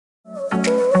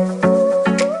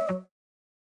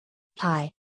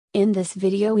Hi. In this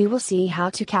video we will see how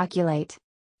to calculate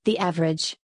the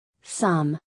average,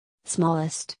 sum,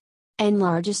 smallest, and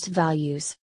largest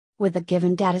values with a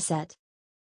given dataset.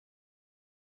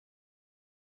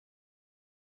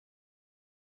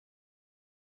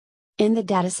 In the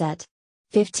dataset,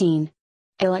 15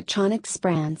 electronics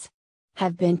brands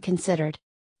have been considered,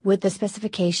 with the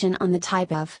specification on the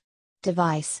type of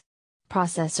device,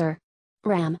 processor,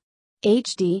 RAM,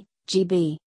 HD,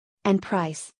 GB, and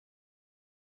price.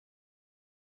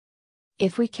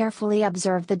 If we carefully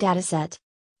observe the dataset,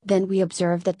 then we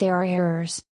observe that there are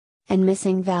errors and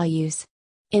missing values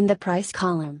in the price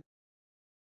column.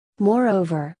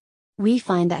 Moreover, we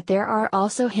find that there are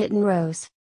also hidden rows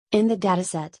in the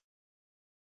dataset.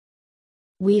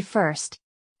 We first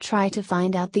try to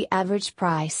find out the average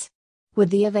price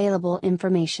with the available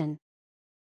information.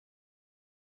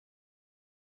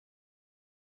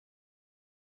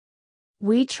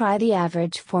 We try the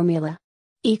average formula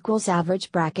equals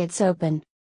average brackets open,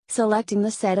 selecting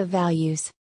the set of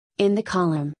values in the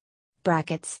column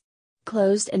brackets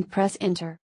closed and press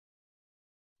enter.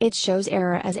 It shows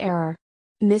error as error.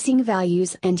 Missing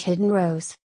values and hidden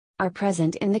rows are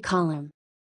present in the column.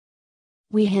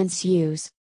 We hence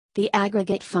use the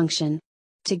aggregate function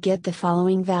to get the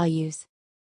following values.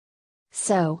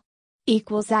 So,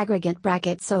 equals aggregate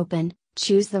brackets open,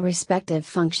 choose the respective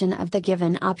function of the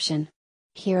given option.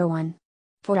 Here 1.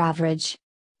 For average,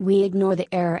 we ignore the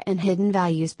error and hidden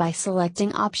values by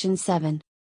selecting option 7.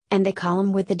 And the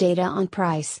column with the data on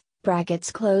price, brackets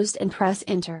closed and press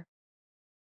enter.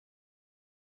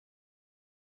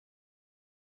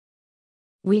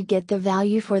 We get the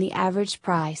value for the average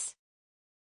price.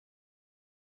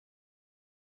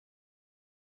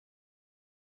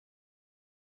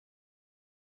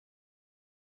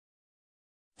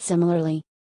 Similarly,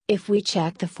 if we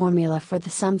check the formula for the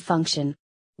sum function,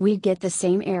 we get the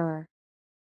same error.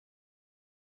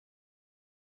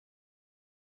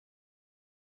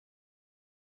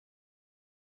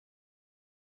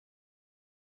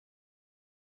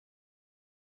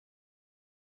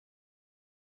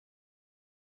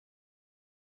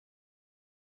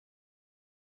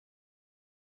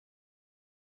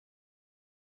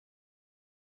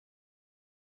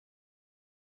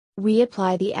 We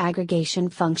apply the aggregation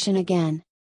function again.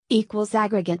 Equals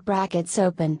aggregate brackets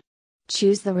open.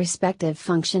 Choose the respective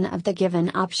function of the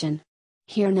given option.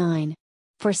 Here 9.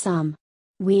 For sum,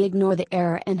 we ignore the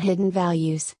error and hidden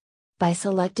values by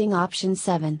selecting option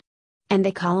 7. And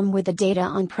the column with the data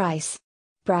on price,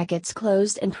 brackets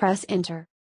closed and press enter.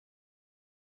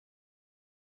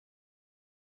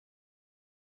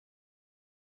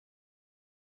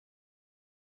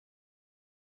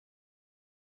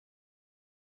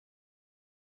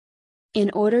 In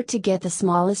order to get the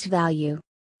smallest value,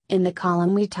 in the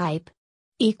column we type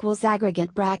equals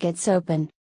aggregate brackets open.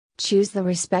 Choose the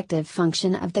respective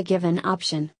function of the given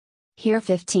option. Here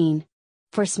 15.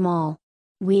 For small,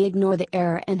 we ignore the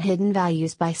error and hidden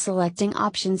values by selecting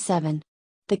option 7.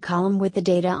 The column with the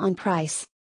data on price.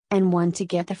 And 1 to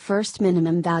get the first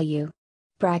minimum value.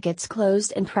 Brackets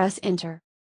closed and press enter.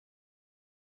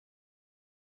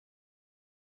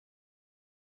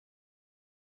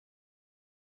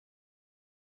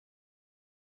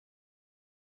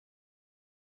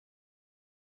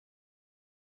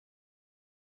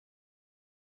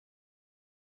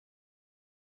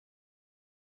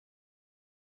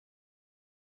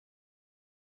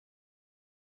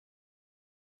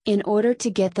 In order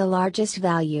to get the largest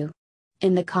value,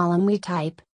 in the column we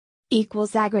type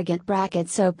equals aggregate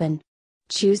brackets open.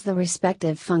 Choose the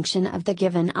respective function of the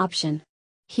given option.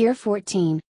 Here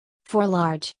 14. For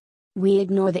large, we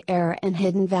ignore the error and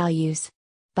hidden values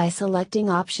by selecting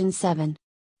option 7.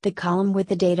 The column with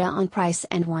the data on price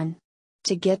and 1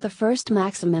 to get the first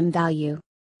maximum value.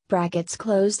 Brackets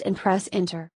closed and press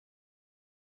enter.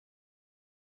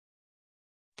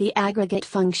 The aggregate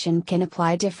function can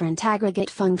apply different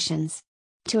aggregate functions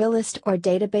to a list or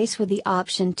database with the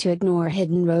option to ignore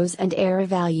hidden rows and error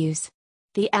values.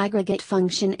 The aggregate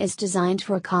function is designed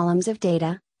for columns of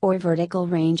data, or vertical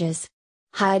ranges.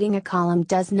 Hiding a column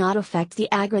does not affect the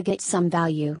aggregate sum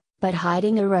value, but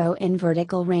hiding a row in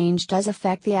vertical range does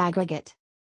affect the aggregate.